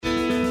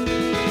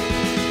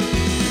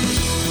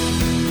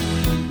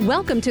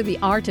Welcome to the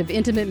Art of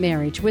Intimate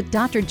Marriage with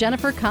Dr.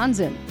 Jennifer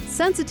Konzen.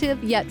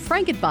 Sensitive yet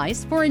frank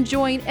advice for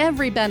enjoying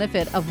every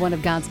benefit of one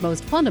of God's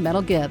most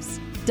fundamental gifts.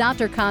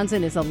 Dr.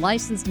 Konzen is a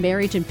licensed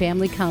marriage and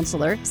family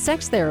counselor,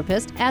 sex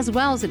therapist, as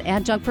well as an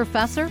adjunct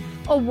professor,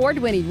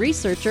 award-winning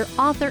researcher,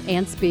 author,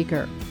 and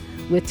speaker.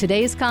 With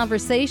today's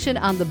conversation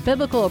on the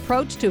biblical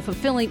approach to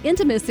fulfilling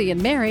intimacy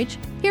in marriage,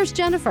 here's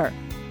Jennifer.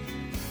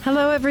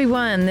 Hello,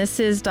 everyone.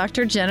 This is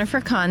Dr. Jennifer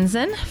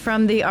Konzen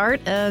from the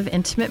Art of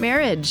Intimate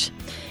Marriage.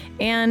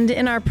 And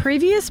in our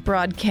previous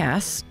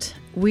broadcast,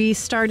 we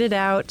started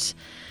out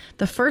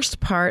the first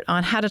part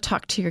on how to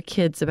talk to your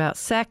kids about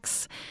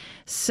sex.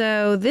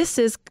 So this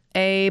is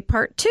a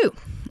part 2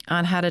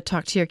 on how to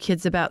talk to your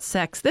kids about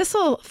sex. This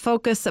will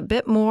focus a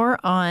bit more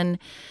on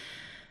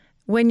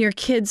when your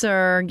kids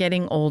are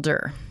getting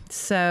older.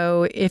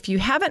 So if you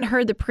haven't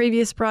heard the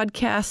previous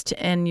broadcast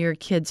and your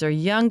kids are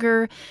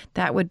younger,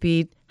 that would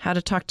be how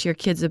to talk to your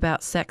kids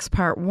about sex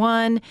part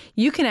 1.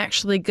 You can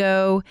actually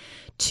go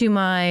to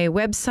my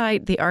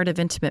website, The Art of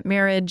Intimate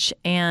Marriage,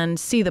 and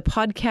see the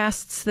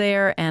podcasts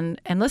there and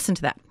listen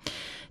to that.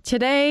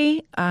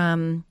 Today,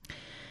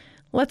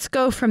 let's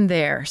go from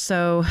there.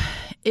 So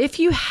if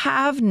you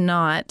have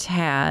not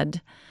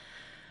had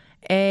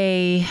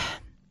a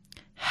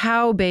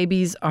how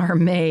babies are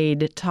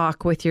made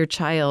talk with your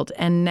child,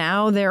 and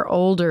now they're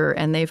older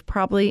and they've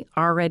probably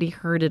already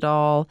heard it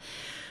all.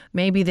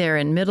 Maybe they're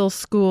in middle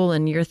school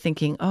and you're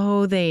thinking,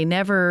 oh, they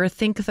never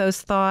think those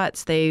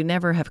thoughts. They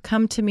never have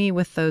come to me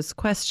with those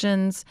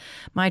questions.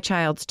 My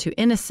child's too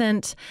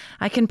innocent.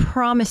 I can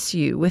promise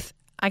you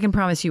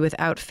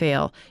without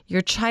fail,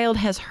 your child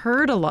has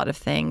heard a lot of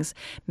things.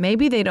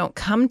 Maybe they don't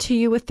come to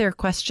you with their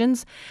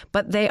questions,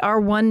 but they are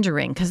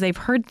wondering because they've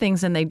heard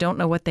things and they don't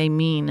know what they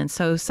mean. And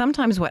so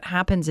sometimes what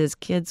happens is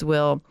kids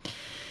they'll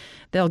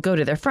go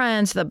to their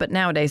friends, but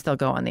nowadays they'll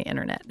go on the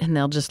internet and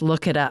they'll just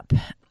look it up.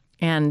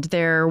 And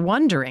they're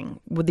wondering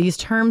with these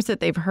terms that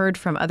they've heard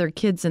from other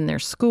kids in their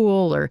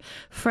school or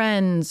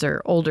friends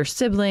or older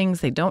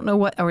siblings. They don't know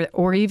what,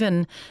 or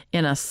even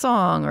in a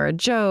song or a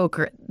joke,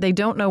 or they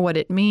don't know what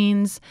it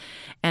means.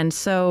 And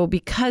so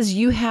because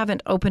you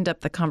haven't opened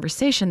up the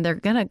conversation, they're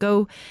going to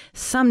go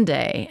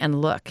someday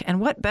and look. And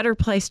what better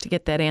place to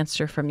get that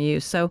answer from you?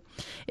 So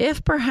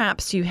if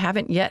perhaps you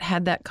haven't yet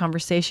had that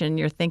conversation and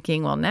you're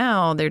thinking, well,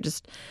 now they're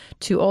just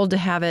too old to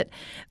have it.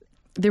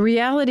 The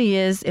reality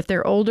is, if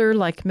they're older,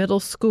 like middle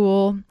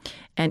school,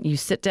 and you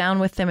sit down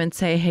with them and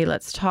say, hey,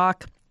 let's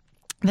talk,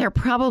 they're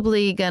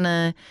probably going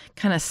to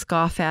kind of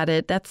scoff at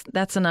it. That's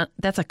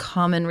a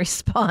common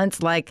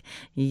response, like,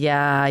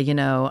 yeah,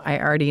 I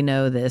already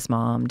know this,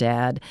 Mom,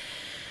 Dad.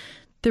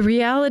 The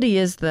reality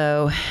is,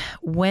 though,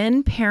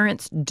 when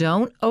parents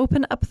don't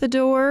open up the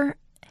door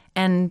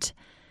and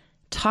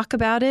talk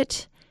about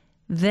it,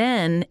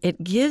 then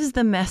it gives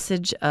the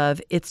message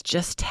of it's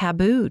just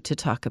taboo to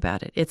talk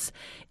about it.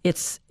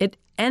 It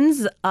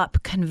ends up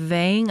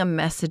conveying a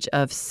message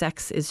of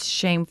sex is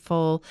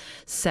shameful,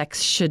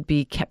 sex should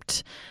be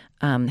kept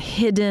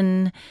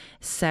hidden,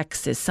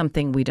 sex is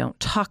something we don't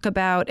talk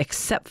about,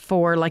 except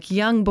for, like,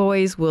 young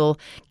boys will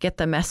get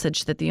the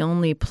message that the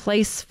only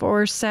place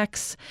for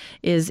sex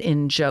is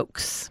in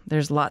jokes.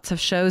 There's lots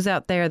of shows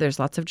out there, there's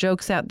lots of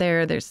jokes out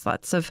there, there's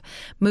lots of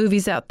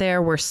movies out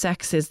there where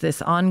sex is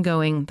this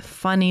ongoing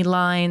funny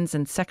lines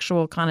and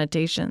sexual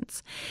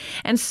connotations.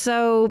 And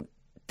so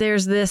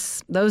those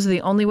are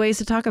the only ways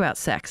to talk about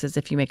sex, is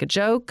if you make a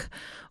joke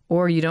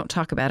or you don't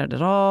talk about it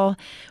at all.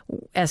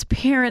 As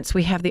parents,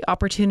 we have the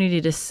opportunity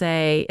to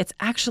say it's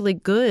actually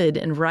good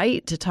and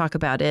right to talk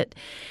about it.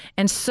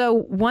 And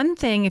so one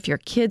thing, if your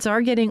kids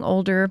are getting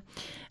older,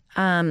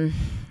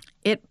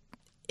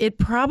 it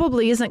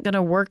probably isn't going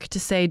to work to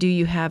say, do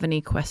you have any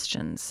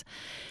questions?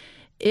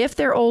 If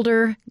they're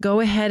older,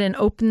 go ahead and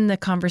open the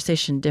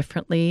conversation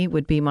differently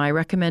would be my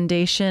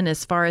recommendation,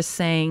 as far as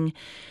say,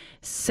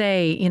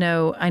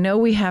 I know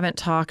we haven't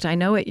talked. I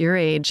know at your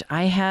age,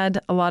 I had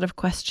a lot of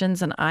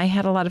questions and I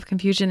had a lot of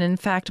confusion. In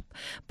fact,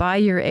 by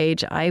your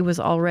age, I was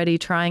already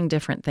trying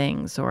different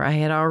things, or I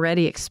had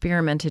already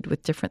experimented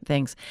with different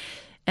things.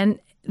 And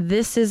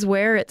this is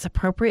where it's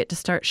appropriate to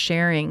start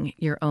sharing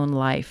your own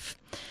life.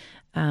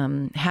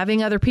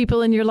 Having other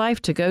people in your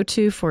life to go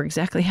to for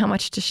exactly how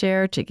much to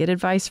share, to get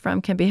advice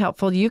from, can be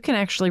helpful. You can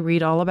actually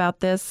read all about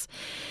this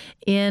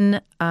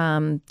in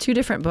 2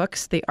 different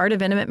books. The Art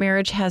of Intimate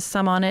Marriage has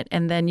some on it,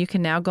 and then you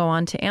can now go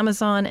on to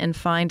Amazon and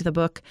find the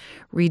book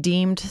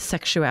Redeemed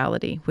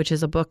Sexuality, which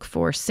is a book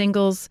for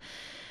singles,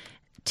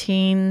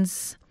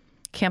 teens,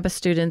 campus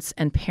students,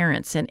 and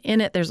parents. And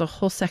in it, there's a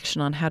whole section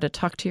on how to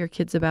talk to your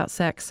kids about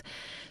sex.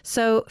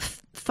 So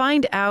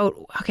find out,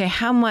 okay,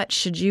 how much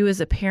should you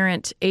as a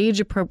parent age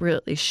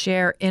appropriately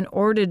share in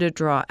order to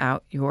draw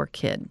out your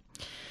kid?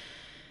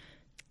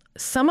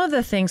 Some of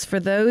the things for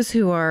those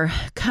who are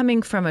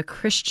coming from a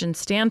Christian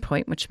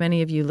standpoint, which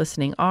many of you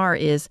listening are,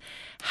 is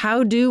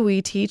how do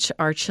we teach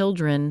our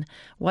children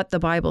what the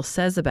Bible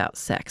says about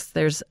sex?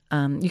 There's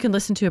you can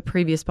listen to a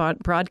previous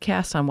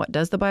broadcast on what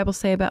does the Bible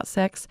say about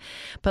sex,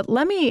 but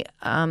let me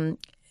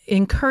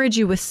encourage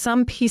you with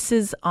some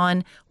pieces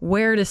on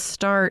where to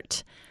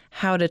start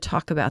how to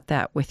talk about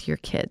that with your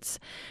kids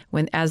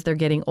as they're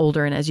getting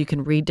older and as you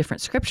can read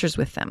different scriptures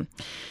with them.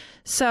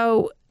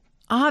 So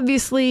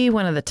obviously,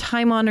 one of the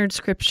time-honored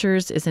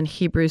scriptures is in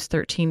Hebrews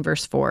 13,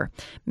 verse 4.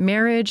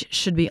 Marriage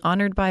should be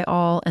honored by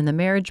all, and the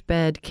marriage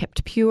bed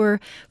kept pure,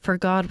 for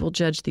God will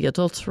judge the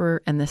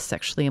adulterer and the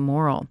sexually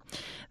immoral.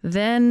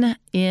 Then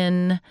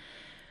in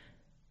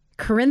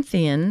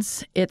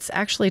Corinthians, it's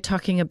actually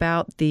talking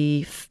about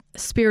the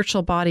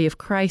spiritual body of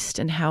Christ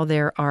and how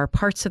there are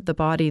parts of the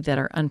body that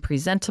are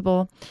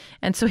unpresentable.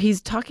 And so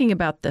he's talking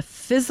about the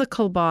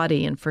physical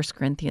body in 1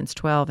 Corinthians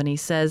 12, and he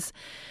says,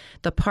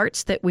 the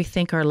parts that we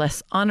think are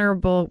less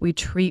honorable, we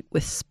treat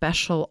with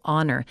special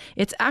honor.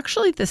 It's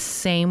actually the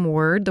same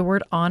word, the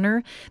word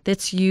honor,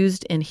 that's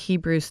used in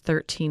Hebrews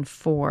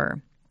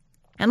 13:4.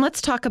 And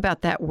let's talk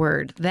about that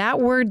word. That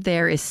word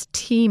there is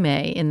time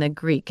in the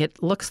Greek.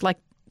 It looks like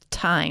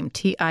time,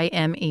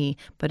 T-I-M-E,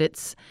 but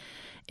it's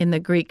in the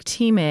Greek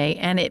time,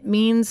 and it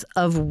means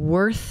of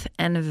worth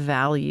and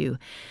value.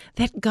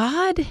 That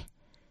God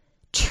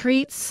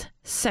treats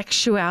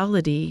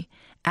sexuality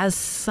as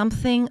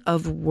something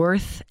of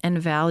worth and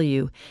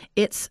value.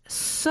 It's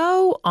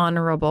so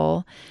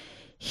honorable.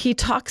 He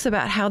talks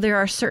about how there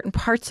are certain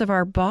parts of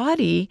our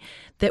body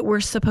that we're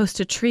supposed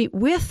to treat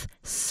with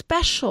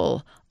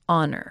special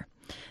honor.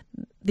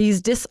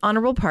 These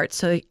dishonorable parts,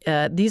 so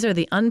these are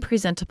the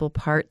unpresentable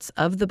parts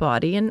of the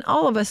body, and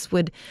all of us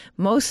would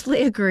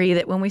mostly agree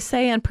that when we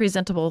say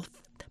unpresentable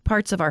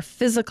parts of our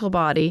physical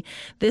body,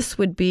 this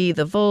would be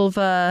the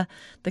vulva,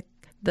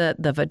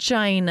 the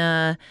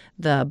vagina,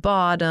 the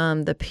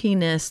bottom, the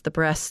penis, the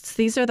breasts.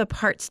 These are the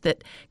parts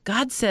that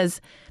God says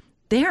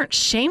they aren't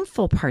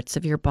shameful parts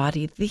of your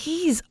body.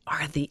 These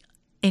are the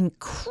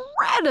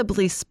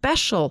incredibly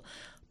special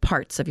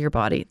parts of your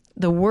body.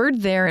 The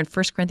word there in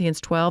 1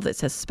 Corinthians 12 that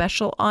says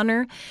special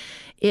honor,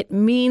 it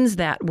means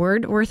that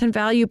word, worth and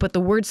value, but the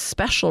word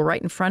special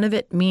right in front of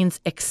it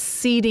means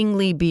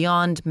exceedingly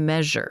beyond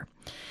measure.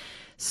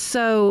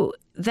 So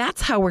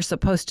that's how we're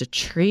supposed to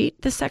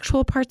treat the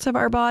sexual parts of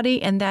our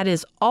body, and that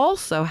is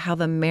also how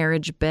the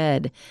marriage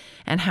bed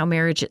and how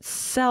marriage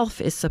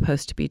itself is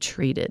supposed to be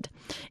treated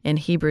in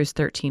Hebrews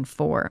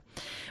 13:4.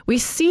 We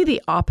see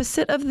the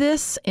opposite of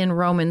this in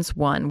Romans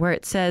 1, where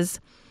it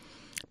says,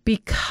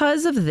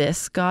 because of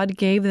this, God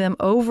gave them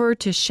over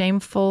to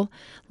shameful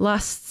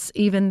lusts.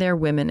 Even their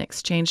women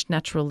exchanged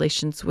natural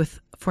relations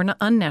for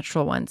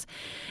unnatural ones.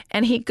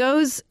 And he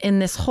goes in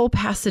this whole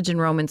passage in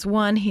Romans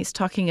 1, he's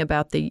talking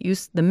about the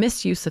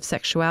misuse of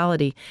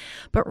sexuality.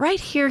 But right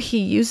here, he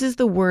uses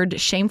the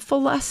word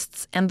shameful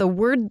lusts, and the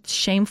word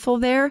shameful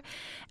there,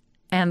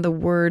 and the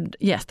word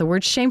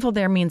shameful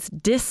there means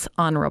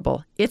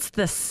dishonorable. It's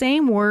the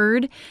same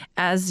word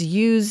as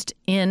used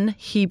in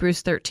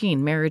Hebrews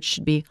 13. Marriage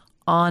should be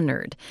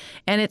honored.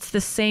 And it's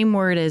the same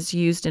word as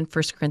used in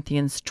 1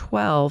 Corinthians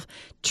 12,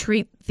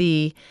 treat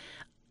the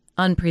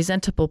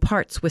unpresentable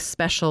parts with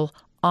special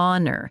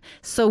honor.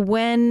 So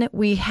when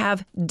we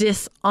have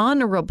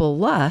dishonorable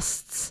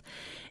lusts,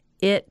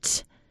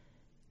 it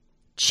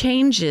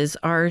changes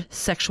our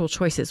sexual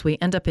choices. We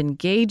end up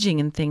engaging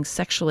in things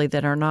sexually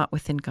that are not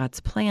within God's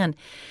plan.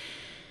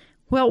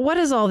 Well, what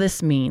does all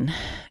this mean?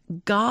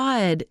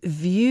 God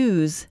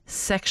views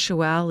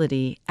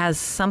sexuality as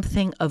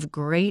something of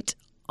great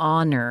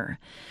honor.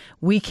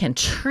 We can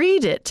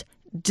treat it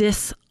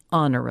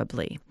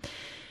dishonorably.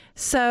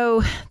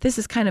 So this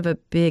is kind of a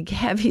big,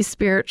 heavy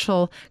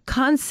spiritual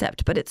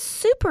concept, but it's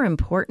super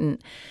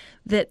important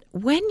that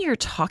when you're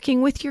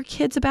talking with your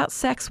kids about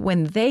sex,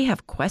 when they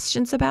have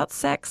questions about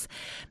sex,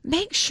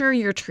 make sure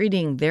you're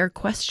treating their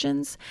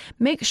questions.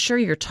 Make sure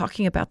you're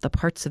talking about the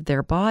parts of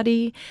their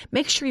body.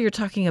 Make sure you're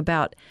talking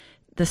about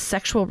the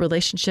sexual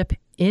relationship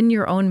in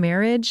your own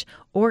marriage,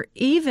 or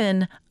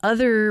even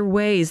other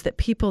ways that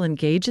people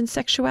engage in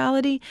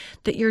sexuality,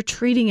 that you're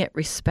treating it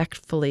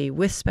respectfully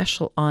with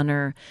special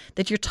honor,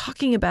 that you're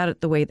talking about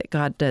it the way that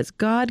God does.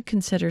 God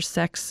considers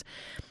sex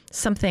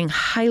something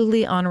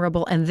highly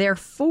honorable, and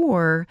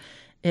therefore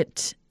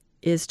it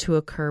is to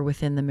occur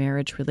within the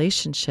marriage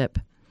relationship.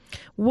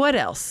 What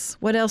else?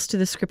 What else do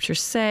the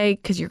scriptures say?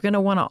 Because you're going to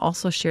want to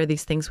also share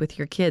these things with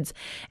your kids.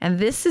 And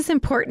this is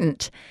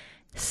important.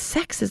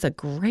 Sex is a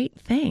great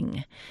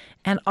thing.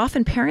 And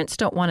often parents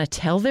don't want to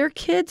tell their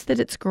kids that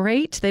it's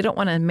great. They don't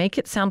want to make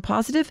it sound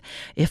positive.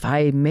 If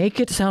I make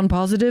it sound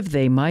positive,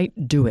 they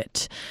might do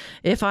it.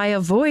 If I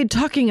avoid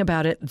talking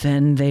about it,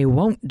 then they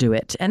won't do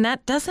it. And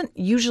that doesn't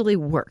usually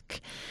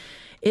work.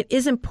 It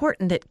is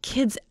important that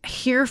kids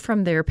hear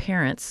from their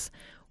parents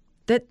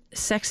that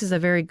sex is a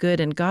very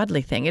good and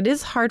godly thing. It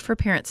is hard for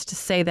parents to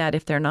say that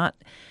if they're not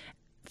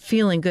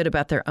feeling good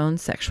about their own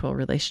sexual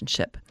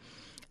relationship.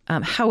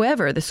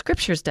 However, the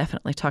scriptures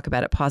definitely talk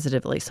about it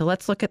positively. So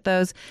let's look at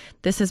those.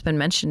 This has been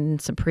mentioned in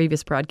some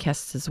previous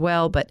broadcasts as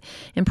well. But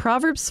in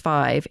Proverbs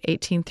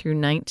 5:18 through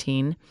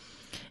 19,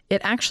 it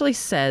actually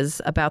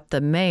says about the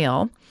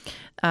male,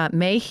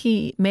 may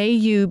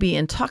you be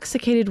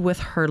intoxicated with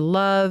her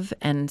love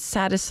and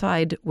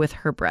satisfied with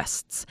her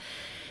breasts.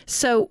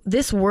 So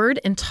this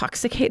word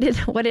intoxicated,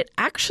 what it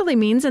actually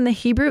means in the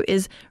Hebrew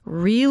is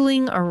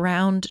reeling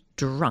around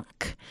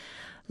drunk,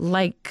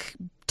 like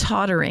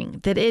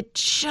tottering,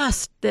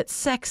 that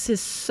sex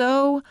is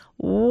so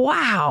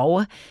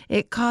wow,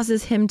 it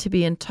causes him to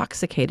be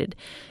intoxicated.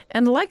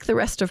 And like the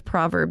rest of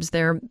Proverbs,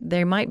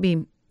 they might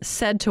be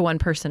said to one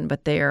person,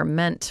 but they are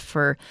meant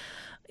for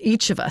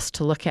each of us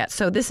to look at.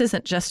 So this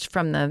isn't just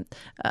from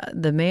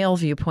the male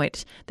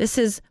viewpoint. This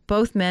is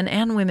both men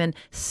and women.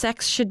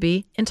 Sex should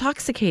be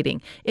intoxicating.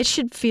 It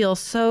should feel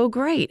so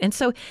great. And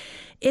so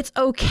it's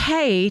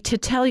okay to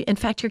tell you, in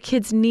fact, your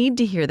kids need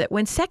to hear that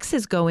when sex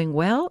is going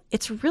well,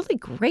 it's really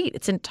great.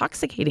 It's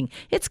intoxicating.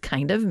 It's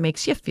kind of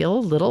makes you feel a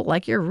little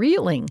like you're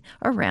reeling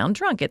around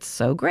drunk. It's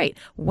so great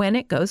when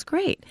it goes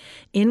great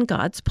in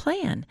God's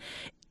plan.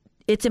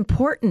 It's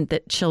important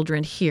that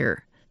children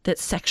hear that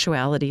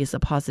sexuality is a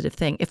positive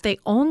thing. If they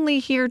only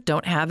hear,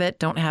 don't have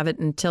it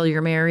until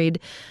you're married,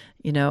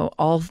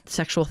 all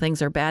sexual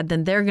things are bad,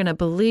 then they're going to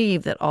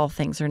believe that all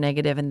things are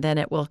negative, and then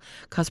it will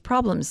cause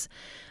problems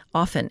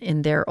often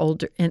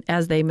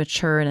as they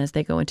mature and as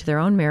they go into their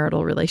own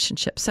marital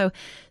relationship. So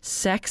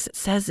sex, it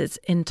says it's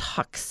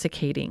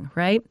intoxicating,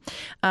 right?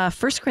 1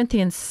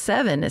 Corinthians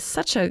 7 is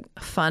such a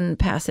fun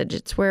passage.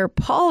 It's where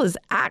Paul is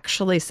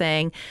actually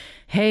saying,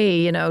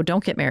 hey,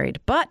 don't get married,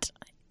 but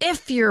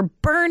if you're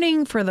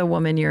burning for the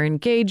woman you're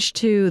engaged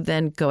to,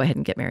 then go ahead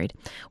and get married.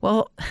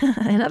 Well,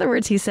 in other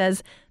words, he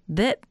says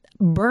that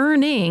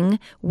burning,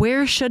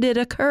 where should it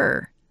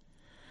occur?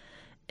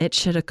 It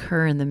should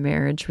occur in the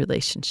marriage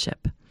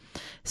relationship.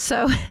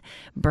 So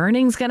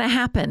burning's going to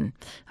happen.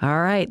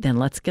 All right, then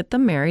let's get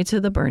them married so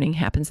the burning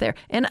happens there.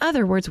 In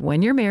other words,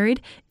 when you're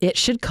married, it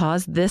should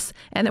cause this.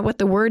 And what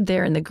the word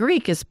there in the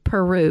Greek is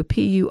puroo,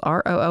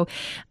 P-U-R-O-O.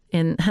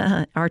 In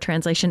our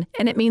translation,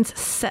 and it means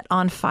set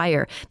on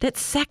fire, that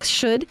sex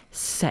should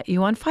set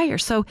you on fire.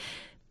 So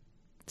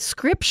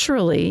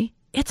scripturally,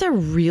 it's a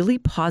really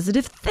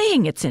positive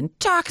thing. It's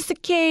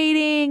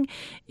intoxicating,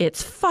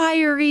 it's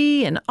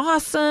fiery and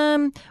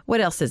awesome. What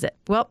else is it?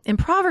 Well, in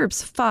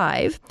Proverbs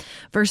 5,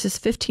 verses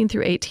 15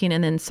 through 18,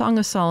 and then Song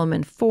of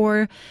Solomon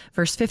 4,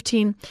 verse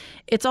 15,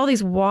 it's all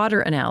these water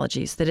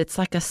analogies, that it's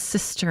like a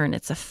cistern,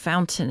 it's a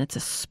fountain, it's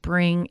a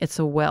spring, it's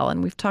a well.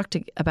 And we've talked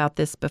about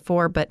this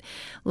before, but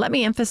let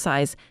me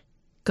emphasize,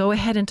 go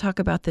ahead and talk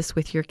about this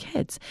with your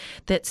kids,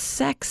 that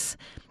sex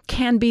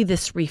can be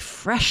this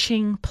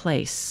refreshing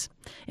place.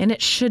 And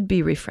it should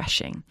be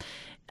refreshing.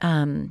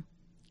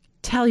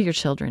 Tell your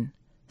children,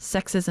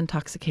 sex is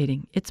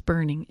intoxicating. It's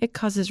burning. It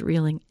causes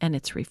reeling, and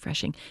it's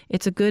refreshing.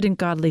 It's a good and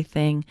godly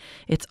thing.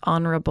 It's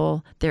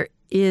honorable. There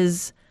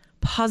is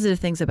positive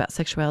things about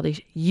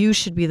sexuality. You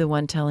should be the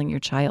one telling your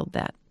child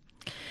that.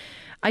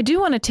 I do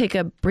want to take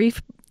a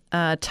brief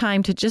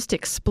time to just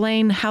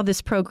explain how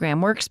this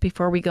program works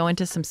before we go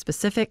into some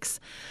specifics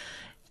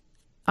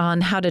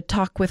on how to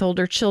talk with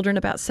older children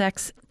about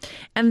sex.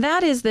 And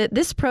that is that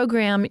this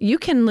program, you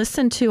can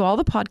listen to all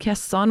the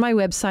podcasts on my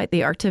website,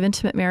 The Art of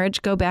Intimate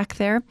Marriage. Go back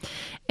there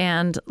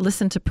and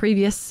listen to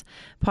previous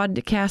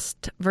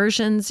podcast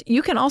versions.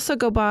 You can also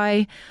go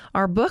buy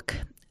our book,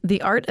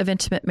 The Art of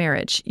Intimate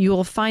Marriage. You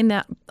will find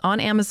that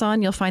on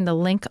Amazon. You'll find the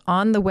link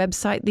on the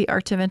website, The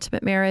Art of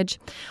Intimate Marriage.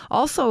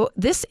 Also,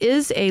 this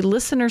is a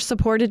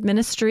listener-supported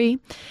ministry.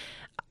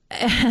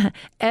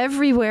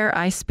 Everywhere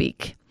I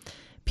speak,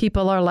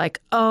 people are like,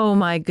 oh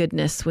my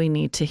goodness, we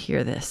need to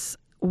hear this.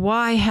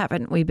 Why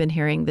haven't we been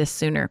hearing this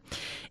sooner?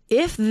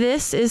 If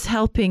this is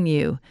helping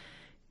you,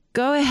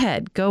 go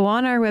ahead, go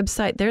on our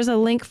website. There's a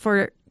link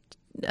for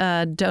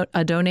a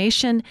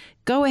donation.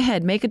 Go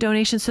ahead, make a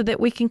donation so that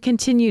we can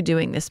continue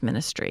doing this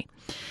ministry.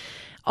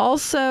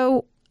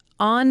 Also,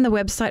 on the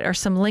website are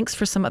some links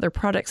for some other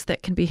products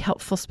that can be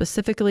helpful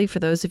specifically for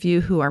those of you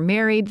who are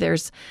married.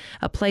 There's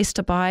a place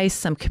to buy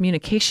some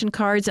communication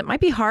cards. It might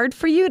be hard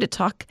for you to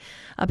talk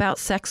about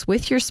sex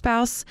with your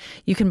spouse.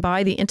 You can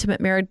buy the intimate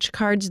marriage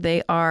cards.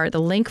 The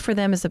link for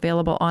them is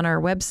available on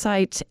our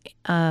website,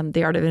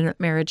 The Art of Intimate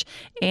Marriage,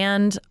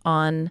 and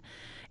on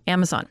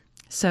Amazon.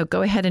 So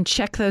go ahead and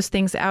check those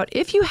things out.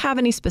 If you have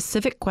any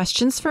specific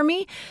questions for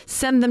me,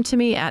 send them to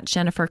me at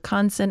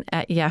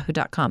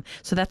jenniferkonzen@yahoo.com.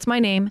 So that's my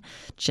name,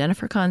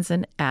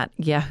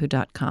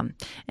 jenniferkonzen@yahoo.com.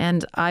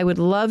 And I would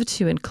love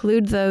to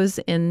include those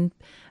in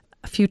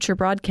future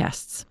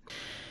broadcasts.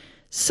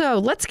 So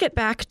let's get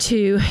back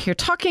to you're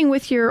talking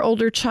with your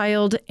older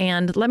child.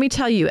 And let me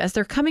tell you, as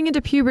they're coming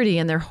into puberty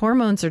and their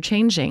hormones are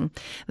changing,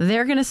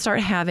 they're going to start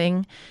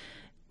having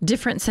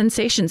different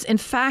sensations. In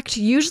fact,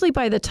 usually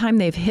by the time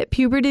they've hit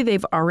puberty,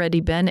 they've already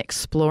been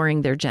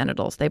exploring their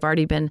genitals. They've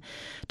already been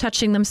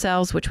touching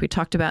themselves, which we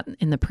talked about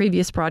in the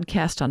previous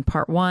broadcast on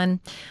part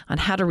 1, on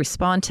how to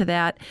respond to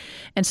that.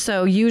 And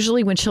so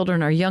usually when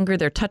children are younger,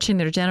 they're touching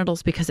their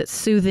genitals because it's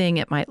soothing.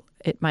 It might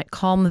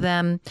calm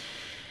them.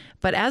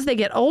 But as they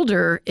get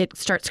older, it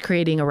starts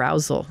creating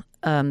arousal.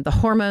 The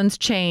hormones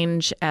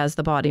change as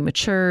the body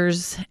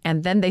matures,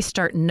 and then they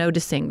start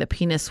noticing the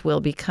penis will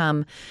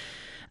become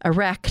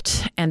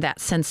erect, and that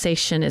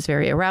sensation is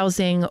very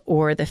arousing,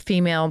 or the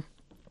female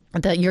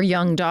that your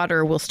young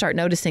daughter will start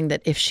noticing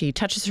that if she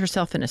touches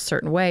herself in a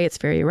certain way, it's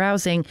very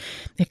arousing.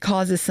 It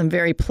causes some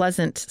very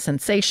pleasant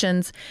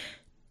sensations.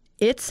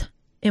 It's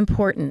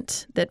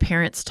important that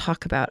parents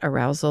talk about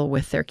arousal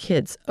with their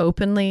kids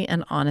openly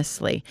and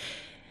honestly.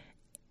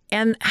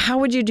 And how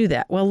would you do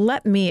that? Well,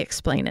 let me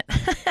explain it.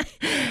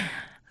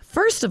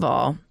 First of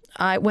all,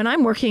 when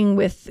I'm working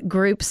with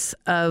groups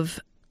of,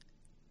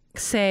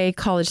 say,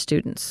 college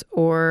students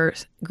or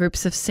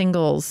groups of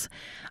singles,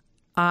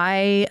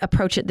 I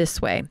approach it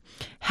this way.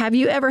 Have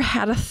you ever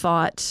had a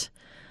thought,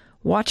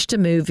 watched a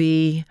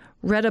movie,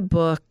 read a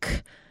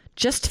book,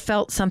 just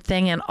felt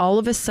something, and all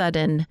of a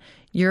sudden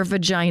your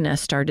vagina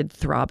started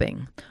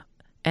throbbing?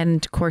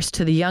 And of course,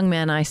 to the young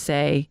men, I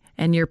say,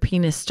 and your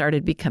penis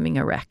started becoming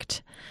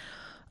erect.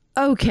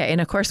 Okay.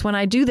 And of course, when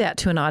I do that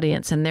to an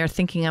audience and they're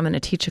thinking I'm going to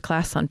teach a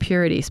class on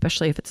purity,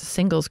 especially if it's a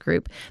singles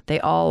group, they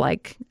all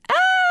like,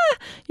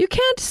 you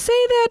can't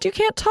say that. You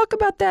can't talk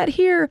about that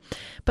here.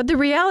 But the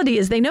reality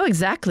is they know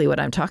exactly what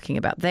I'm talking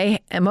about.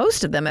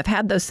 Most of them have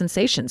had those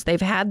sensations.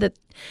 They've had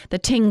the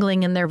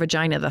tingling in their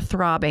vagina, the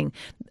throbbing.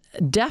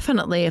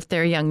 Definitely, if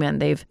they're young men,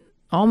 they've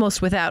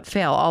almost without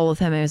fail, all of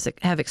them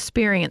have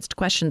experienced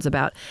questions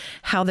about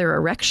how their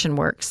erection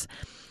works.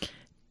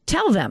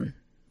 Tell them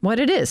what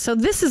it is. So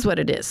this is what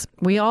it is.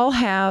 We all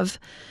have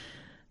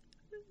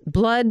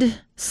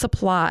blood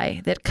supply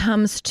that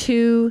comes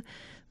to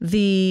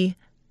the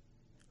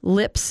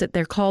lips.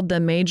 They're called the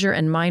major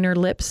and minor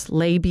lips.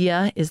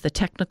 Labia is the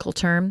technical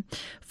term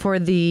for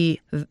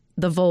the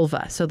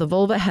vulva. So the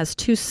vulva has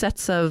two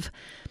sets of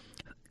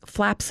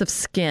flaps of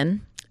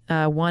skin.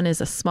 One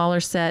is a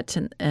smaller set,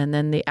 and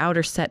then the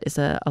outer set is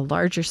a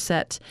larger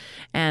set,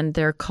 and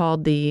they're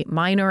called the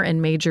minor and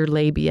major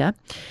labia.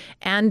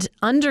 And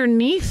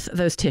underneath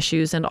those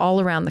tissues and all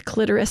around the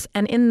clitoris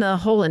and in the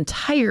whole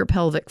entire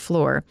pelvic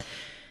floor,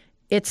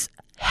 it's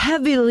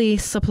heavily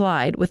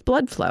supplied with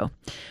blood flow.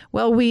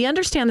 Well, we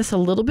understand this a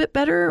little bit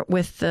better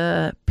with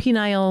the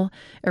penile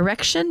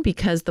erection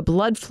because the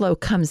blood flow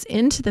comes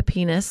into the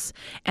penis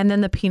and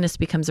then the penis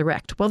becomes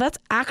erect. Well, that's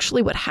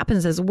actually what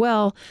happens as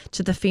well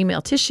to the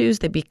female tissues.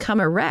 They become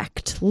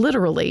erect,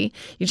 literally.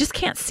 You just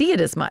can't see it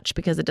as much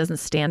because it doesn't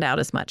stand out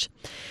as much.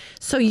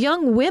 So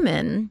young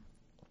women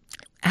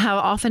have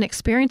often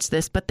experienced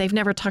this, but they've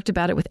never talked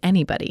about it with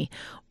anybody,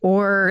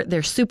 or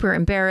they're super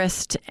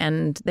embarrassed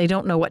and they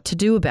don't know what to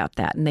do about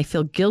that and they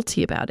feel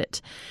guilty about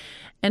it.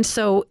 And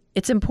so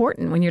it's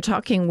important when you're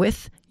talking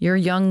with your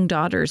young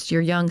daughters,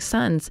 your young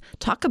sons,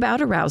 talk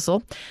about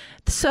arousal.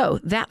 So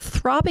that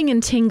throbbing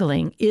and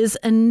tingling is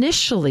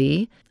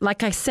initially,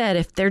 like I said,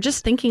 if they're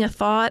just thinking a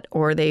thought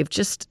or they've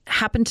just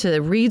happened to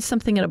read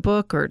something in a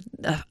book or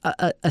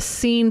a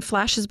scene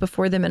flashes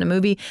before them in a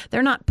movie,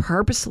 they're not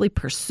purposely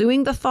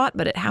pursuing the thought,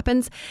 but it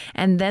happens.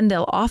 And then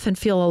they'll often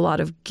feel a lot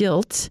of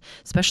guilt,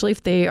 especially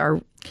if they are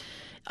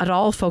at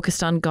all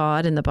focused on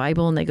God and the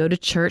Bible and they go to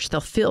church.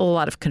 They'll feel a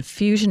lot of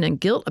confusion and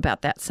guilt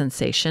about that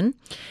sensation,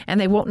 and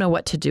they won't know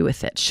what to do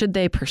with it. Should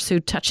they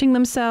pursue touching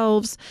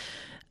themselves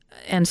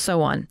and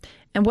so on?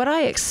 And what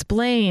I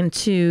explain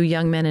to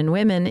young men and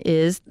women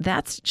is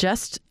that's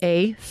just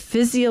a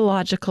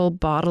physiological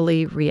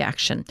bodily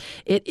reaction.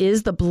 It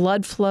is the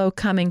blood flow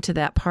coming to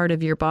that part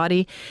of your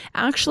body.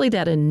 Actually,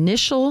 that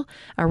initial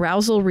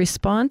arousal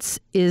response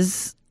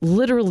is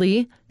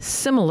literally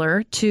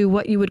similar to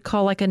what you would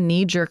call like a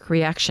knee-jerk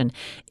reaction.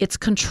 It's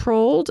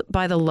controlled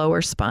by the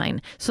lower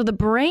spine. So the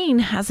brain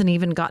hasn't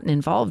even gotten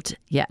involved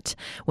yet.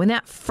 When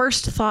that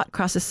first thought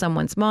crosses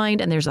someone's mind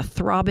and there's a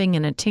throbbing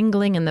and a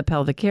tingling in the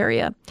pelvic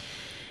area,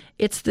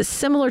 it's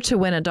similar to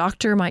when a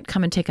doctor might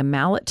come and take a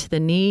mallet to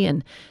the knee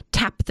and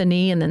tap the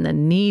knee and then the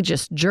knee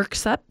just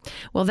jerks up.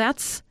 Well,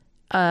 that's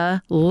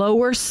a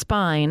lower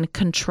spine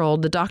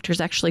controlled. The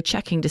doctor's actually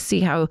checking to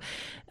see how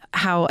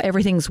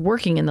everything's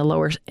working in the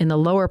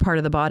lower part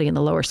of the body, in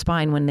the lower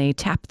spine when they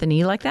tap the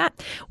knee like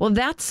that. Well,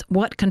 that's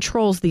what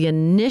controls the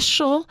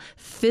initial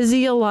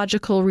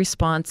physiological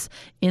response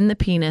in the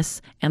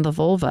penis and the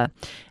vulva.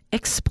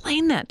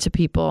 Explain that to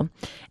people.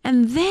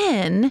 And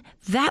then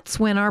that's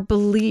when our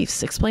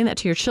beliefs, explain that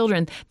to your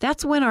children,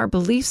 that's when our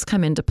beliefs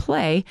come into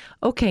play.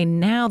 Okay,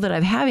 now that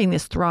I'm having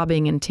this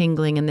throbbing and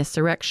tingling and this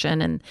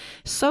erection and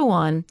so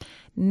on,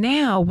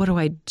 now what do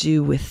I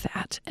do with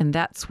that? And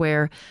that's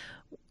where,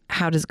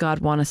 how does God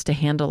want us to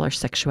handle our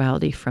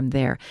sexuality from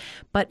there?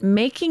 But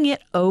making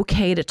it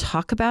okay to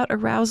talk about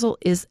arousal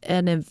is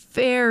a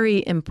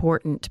very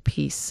important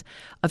piece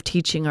of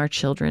teaching our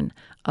children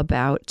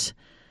about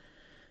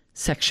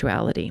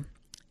sexuality.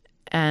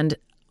 And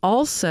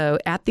also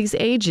at these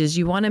ages,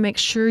 you want to make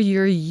sure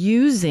you're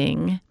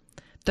using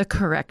the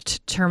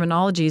correct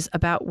terminologies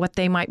about what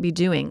they might be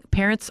doing.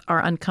 Parents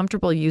are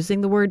uncomfortable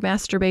using the word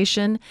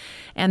masturbation,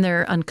 and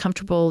they're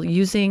uncomfortable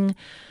using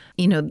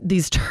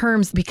these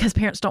terms because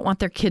parents don't want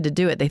their kid to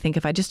do it. They think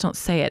if I just don't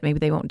say it, maybe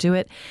they won't do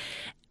it.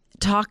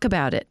 Talk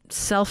about it.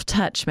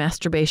 Self-touch,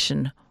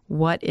 masturbation.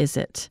 What is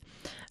it?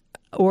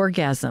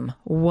 Orgasm.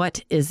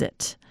 What is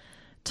it?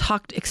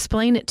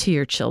 Explain it to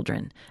your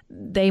children.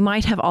 They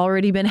might have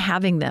already been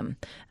having them,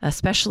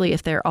 especially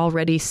if they're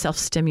already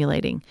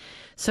self-stimulating.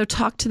 So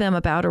talk to them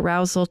about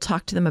arousal,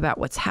 talk to them about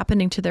what's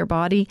happening to their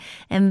body,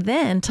 and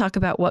then talk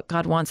about what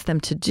God wants them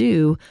to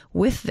do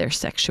with their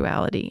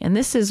sexuality. And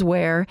this is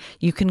where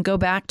you can go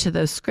back to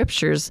those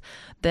scriptures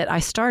that I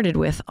started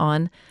with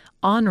on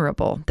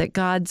honorable, that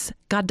God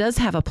does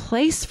have a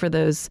place for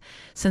those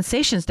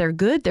sensations. They're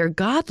good, they're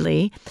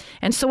godly.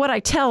 And so what I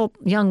tell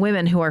young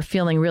women who are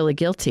feeling really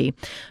guilty,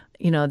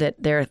 that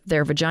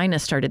their vagina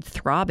started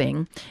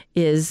throbbing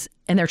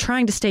and they're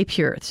trying to stay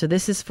pure. So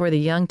this is for the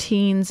young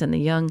teens and the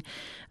young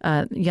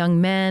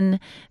men,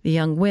 the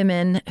young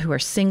women who are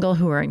single,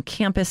 who are on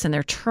campus, and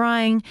they're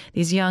trying,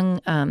 these young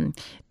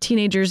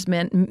teenagers,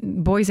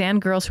 boys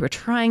and girls who are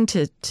trying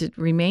to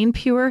remain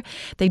pure.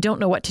 They don't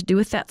know what to do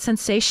with that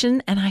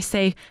sensation. And I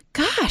say,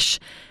 gosh,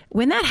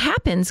 when that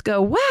happens,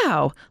 go,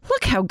 wow,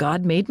 look how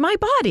God made my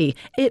body.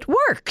 It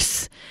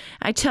works.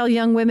 I tell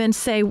young women,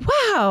 say,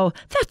 wow,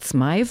 that's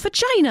my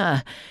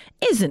vagina.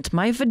 Isn't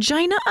my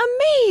vagina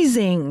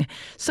amazing?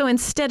 So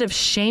instead of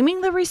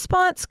shaming the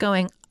response,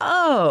 going,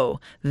 oh,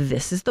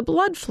 this is the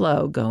blood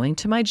flow going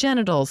to my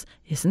genitals.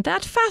 Isn't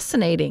that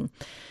fascinating?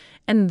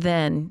 And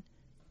then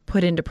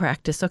put into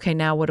practice, okay,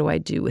 now what do I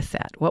do with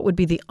that? What would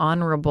be the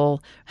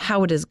honorable,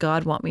 how does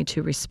God want me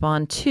to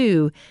respond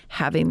to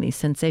having these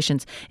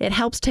sensations? It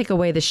helps take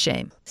away the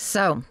shame.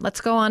 So let's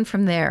go on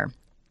from there.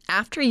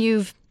 After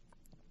you've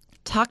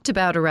talked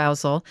about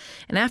arousal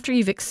and after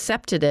you've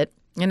accepted it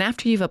and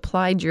after you've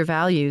applied your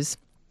values,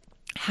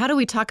 how do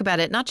we talk about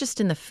it, not just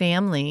in the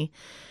family,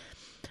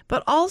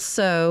 but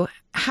also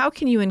how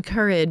can you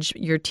encourage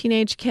your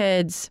teenage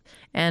kids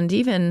and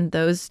even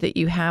those that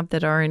you have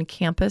that are in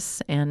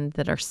campus and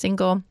that are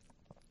single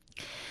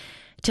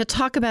to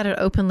talk about it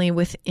openly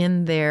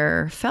within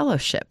their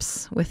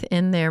fellowships,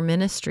 within their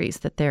ministries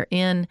that they're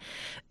in.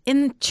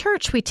 In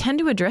church, we tend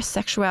to address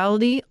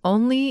sexuality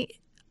only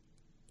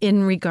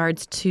in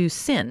regards to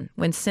sin,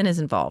 when sin is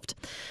involved.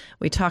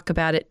 We talk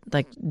about it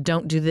like,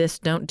 don't do this,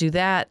 don't do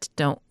that,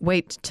 don't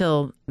wait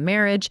till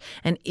marriage.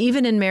 And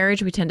even in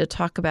marriage, we tend to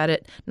talk about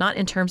it not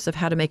in terms of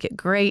how to make it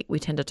great. We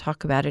tend to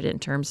talk about it in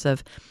terms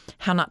of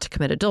how not to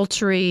commit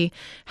adultery,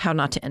 how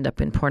not to end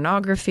up in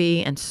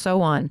pornography, and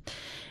so on.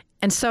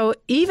 And so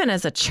even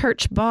as a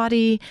church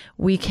body,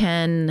 we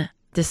can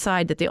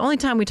decide that the only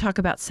time we talk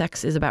about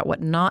sex is about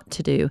what not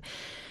to do.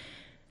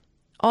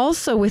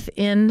 Also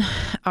within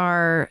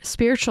our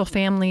spiritual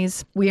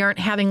families, we aren't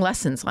having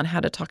lessons on how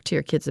to talk to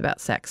your kids about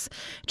sex.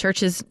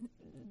 Churches,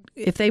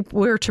 if they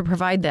were to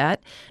provide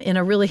that in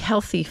a really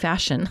healthy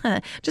fashion,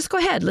 just go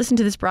ahead, listen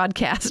to this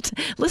broadcast,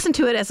 listen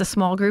to it as a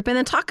small group, and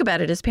then talk about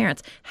it as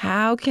parents.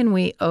 How can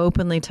we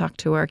openly talk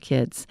to our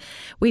kids?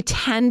 We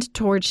tend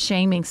towards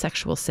shaming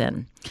sexual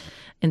sin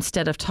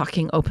instead of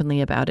talking openly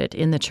about it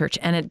in the church.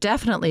 And it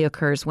definitely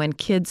occurs when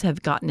kids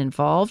have gotten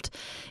involved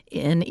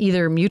in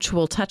either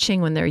mutual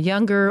touching when they're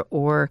younger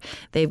or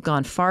they've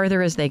gone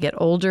farther as they get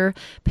older.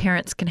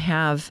 Parents can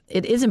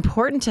it is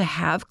important to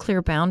have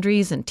clear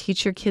boundaries and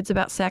teach your kids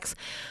about sex,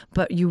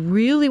 but you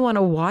really want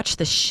to watch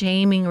the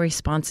shaming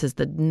responses,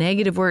 the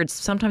negative words.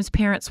 Sometimes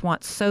parents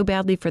want so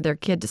badly for their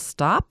kid to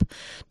stop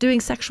doing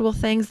sexual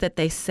things that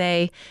they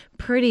say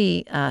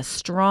pretty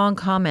strong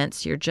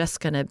comments. You're just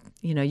going to,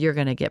 you're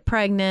going to get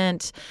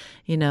pregnant.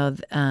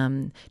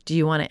 Do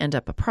you want to end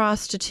up a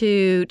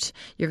prostitute?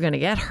 You're going to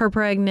get her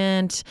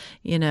pregnant.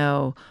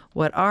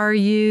 What are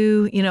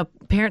you?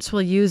 Parents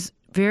will use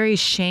very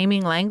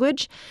shaming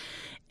language.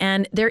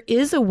 And there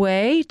is a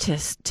way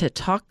to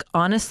talk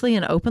honestly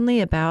and openly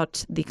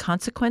about the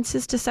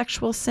consequences to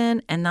sexual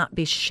sin and not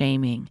be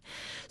shaming.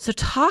 So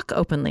talk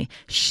openly,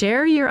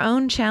 share your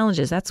own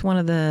challenges. That's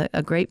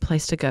a great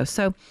place to go.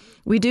 So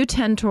we do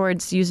tend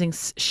towards using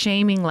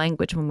shaming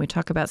language when we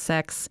talk about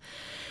sex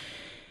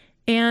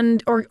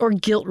or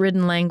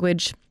guilt-ridden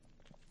language.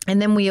 And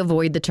then we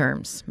avoid the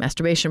terms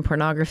masturbation,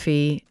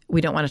 pornography.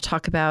 We don't want to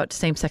talk about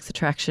same-sex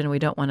attraction. We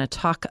don't want to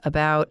talk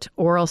about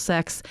oral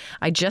sex.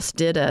 I just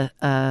did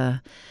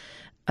a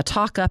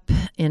talk up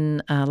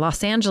in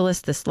Los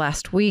Angeles this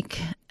last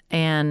week,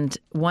 and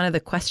one of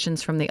the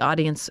questions from the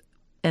audience,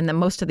 and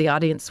most of the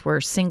audience were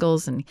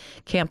singles and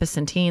campus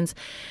and teens,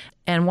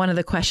 and one of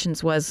the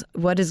questions was,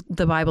 what does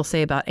the Bible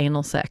say about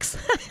anal sex?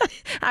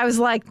 I was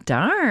like,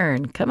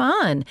 darn, come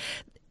on.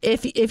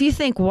 If you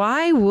think,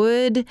 why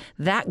would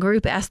that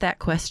group ask that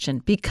question?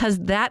 Because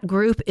that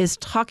group is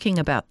talking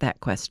about that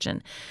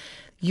question.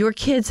 Your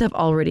kids have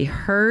already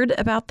heard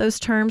about those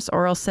terms: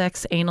 oral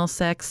sex, anal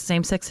sex,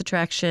 same-sex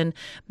attraction,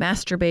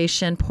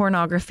 masturbation,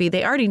 pornography.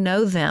 They already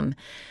know them.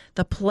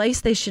 The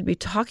place they should be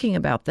talking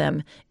about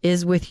them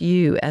is with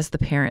you as the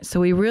parent. So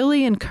we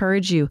really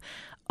encourage you,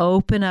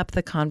 open up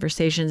the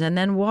conversations and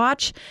then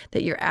watch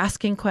that you're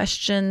asking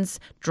questions,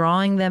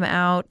 drawing them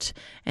out,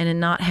 and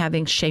not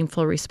having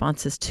shameful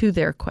responses to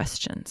their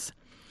questions.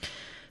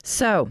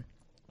 So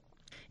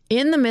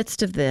in the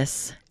midst of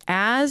this,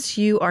 as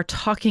you are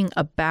talking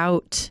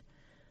about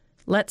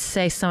let's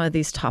say some of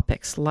these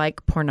topics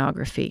like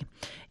pornography.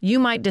 You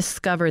might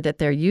discover that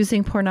they're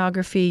using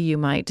pornography. You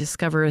might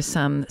discover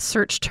some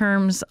search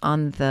terms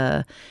on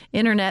the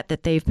internet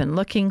that they've been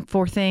looking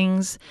for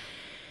things.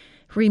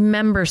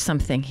 Remember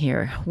something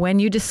here. When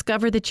you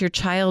discover that your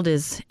child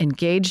is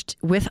engaged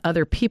with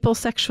other people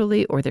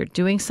sexually or they're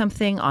doing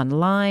something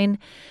online,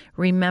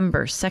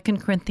 remember 2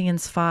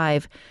 Corinthians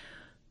 5.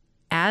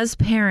 As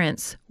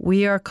parents,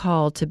 we are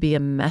called to be a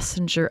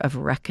messenger of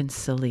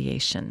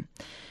reconciliation.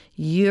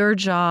 Your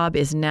job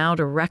is now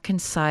to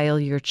reconcile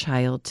your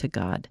child to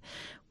God.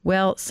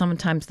 Well,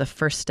 sometimes the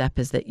first step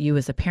is that you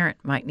as a parent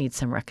might need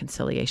some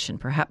reconciliation.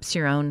 Perhaps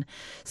your own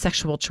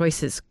sexual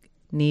choices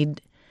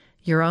need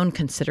your own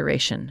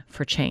consideration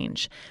for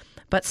change.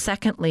 But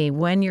secondly,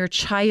 when your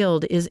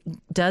child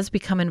does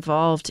become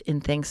involved in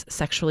things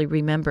sexually,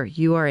 remember,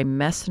 you are a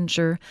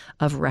messenger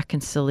of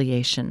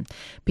reconciliation.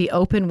 Be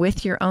open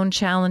with your own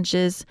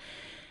challenges.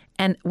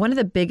 And one of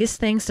the biggest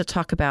things to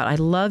talk about, I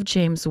love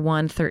James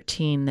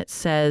 1:13 that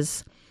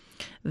says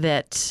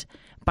that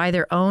by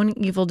their own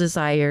evil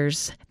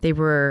desires, they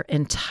were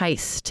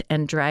enticed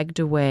and dragged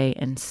away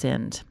and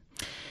sinned.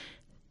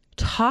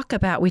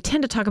 We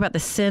tend to talk about the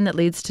sin that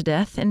leads to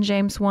death in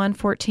James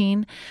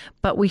 1:14,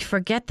 but we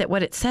forget that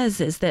what it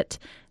says is that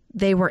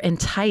they were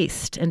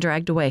enticed and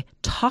dragged away.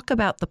 Talk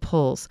about the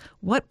pulls.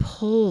 What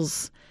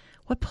pulls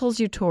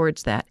you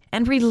towards that?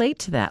 And relate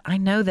to that. I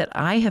know that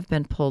I have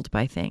been pulled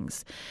by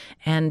things.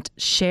 And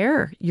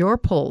share your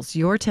pulls,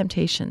 your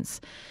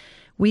temptations.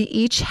 We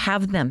each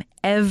have them.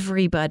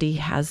 Everybody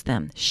has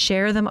them.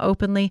 Share them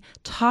openly.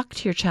 Talk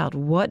to your child.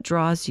 What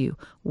draws you?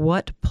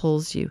 What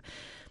pulls you?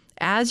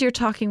 As you're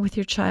talking with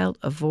your child,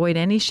 avoid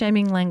any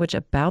shaming language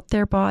about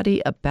their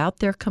body, about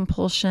their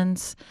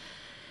compulsions.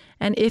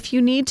 And if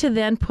you need to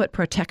then put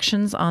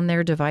protections on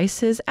their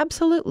devices,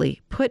 absolutely.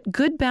 Put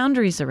good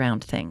boundaries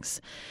around things.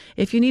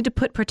 If you need to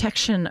put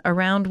protection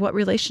around what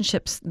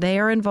relationships they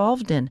are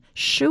involved in,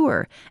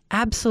 sure,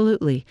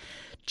 absolutely.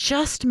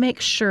 Just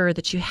make sure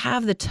that you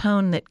have the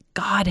tone that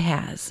God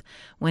has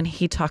when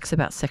he talks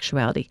about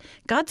sexuality.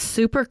 God's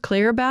super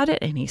clear about it,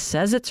 and he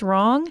says it's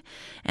wrong,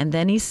 and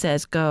then he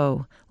says,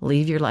 go,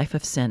 leave your life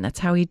of sin. That's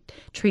how he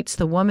treats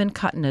the woman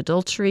caught in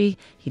adultery.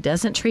 He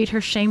doesn't treat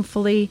her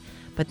shamefully,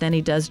 but then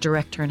he does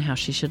direct her in how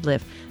she should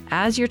live.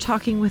 As you're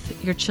talking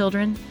with your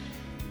children,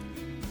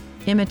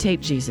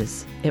 imitate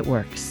Jesus. It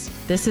works.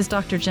 This is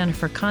Dr.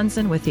 Jennifer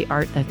Konzen with The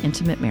Art of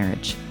Intimate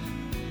Marriage.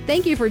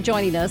 Thank you for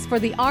joining us for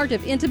The Art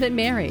of Intimate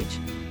Marriage.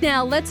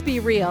 Now, let's be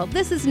real.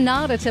 This is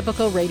not a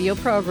typical radio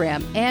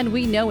program, and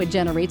we know it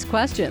generates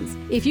questions.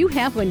 If you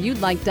have one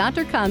you'd like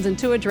Dr. Konzen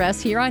to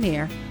address here on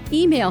air,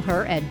 email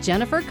her at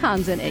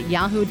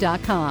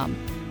jenniferkonzen@yahoo.com.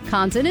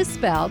 Konzen is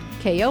spelled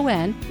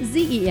Konzen.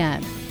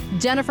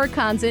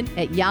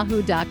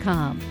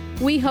 jenniferkonzen@yahoo.com.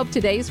 We hope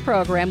today's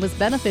program was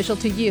beneficial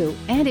to you,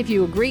 and if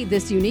you agree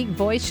this unique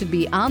voice should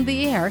be on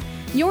the air,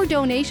 your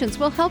donations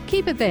will help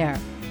keep it there.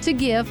 To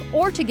give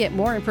or to get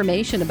more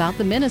information about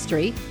the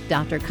ministry,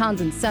 Dr.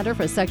 Konzen Center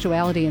for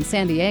Sexuality in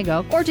San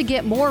Diego, or to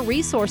get more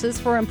resources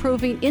for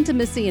improving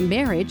intimacy in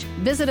marriage,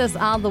 visit us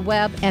on the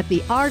web at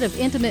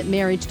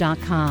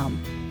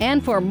theartofintimatemarriage.com.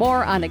 And for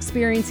more on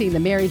experiencing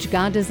the marriage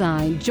God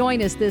designed,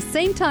 join us this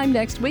same time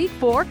next week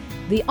for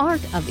The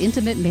Art of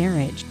Intimate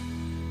Marriage.